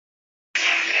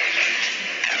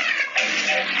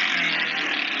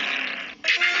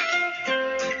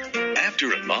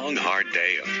After a long, hard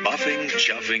day of buffing,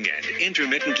 chuffing, and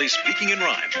intermittently speaking in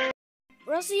rhyme,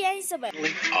 Rosie and Isabel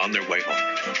on their way home.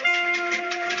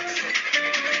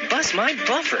 Bust my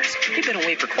buffers. They've been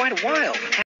away for quite a while.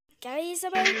 Gary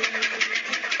Isabel.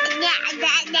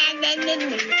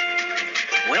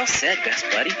 Well said, best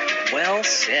buddy. Well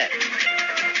said.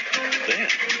 Then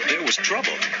there was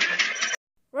trouble.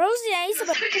 Rosie and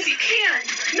Isabel. As quick as you can.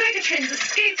 Megatron's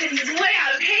escaped and he's way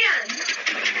out of hand.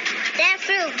 That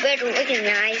feels good looking,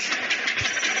 guys.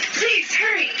 Please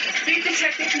hurry. We've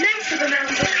detected massive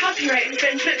amounts of copyright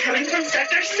infringement coming from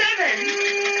Sector 7.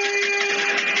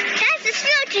 That's the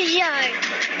smelter's yard.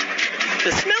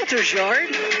 The smelter's yard?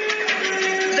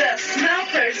 The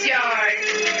smelter's yard.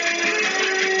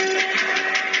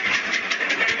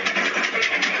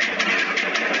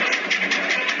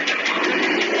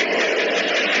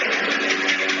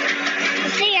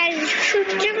 See, I just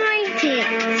pooped in my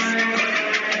pants.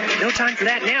 No time for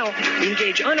that now.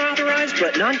 Engage unauthorized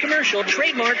but non-commercial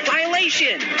trademark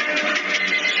violation.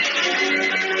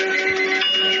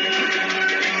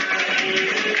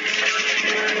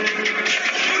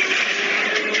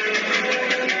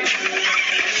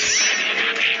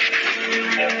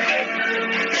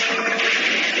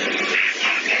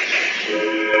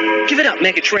 Give it up,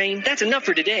 Megatrain. That's enough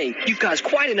for today. You've caused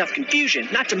quite enough confusion,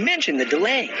 not to mention the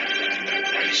delay.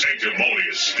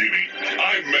 Sanctimonious, Stevie.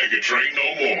 I'm Megatrain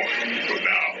no more. But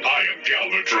now I am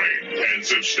Galvatrain, and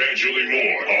substantially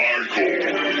more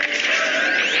hardcore.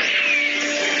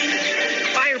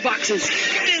 Fireboxes,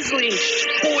 fizzling,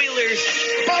 boilers,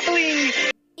 bubbling.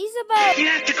 Isabel. You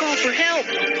have to call for help.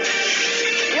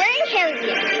 We'll help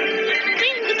you.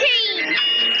 Bring the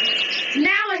pain.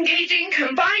 Now engaging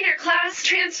Combiner Class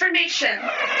Transformation.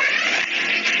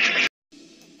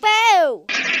 Bow.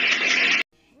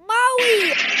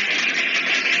 Maui.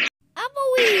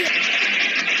 Amoui.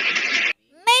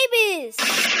 Mavis.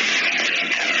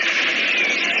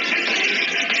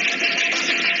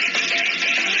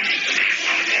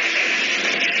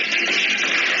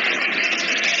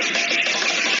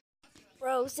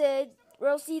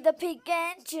 Rosie the pig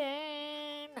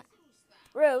engine.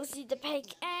 Rosie the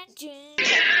pig engine.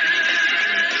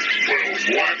 Well,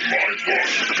 whack my butt.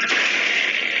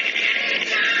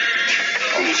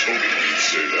 I was hoping you'd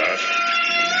say that.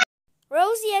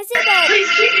 Rosie and Isabel.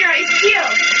 Please keep your eyes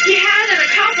peeled. He had an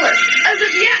accomplice, as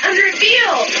of yet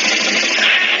unrevealed.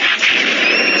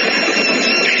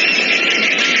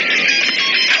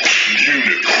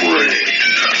 Unit Crane.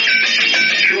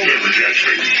 You'll never catch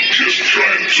me. Just try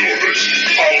and absorb it.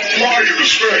 I'll fly into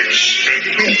space and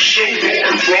nuke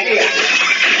Sodor from orbit.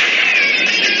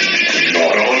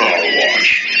 Not on our watch.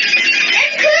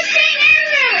 That's cool thing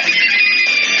ever.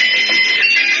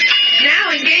 Now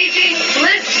engaging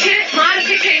lift kit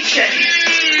modification.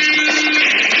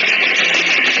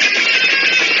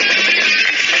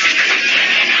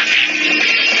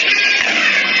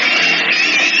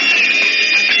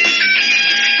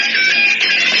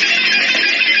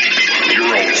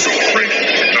 You're always so cranky.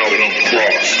 Now that I'm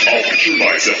crossed, I'll picture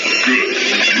myself for good.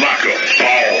 Lack of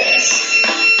balls.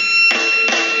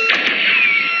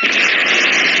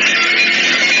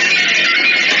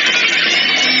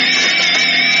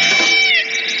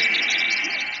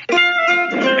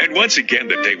 And once again,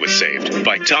 the day was saved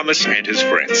by Thomas and his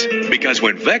friends. Because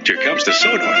when Vector comes to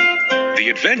Sodor, the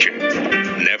adventure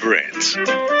never ends. Yep.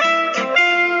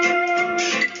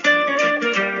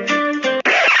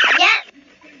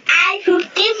 I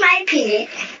pooped in my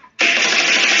pants.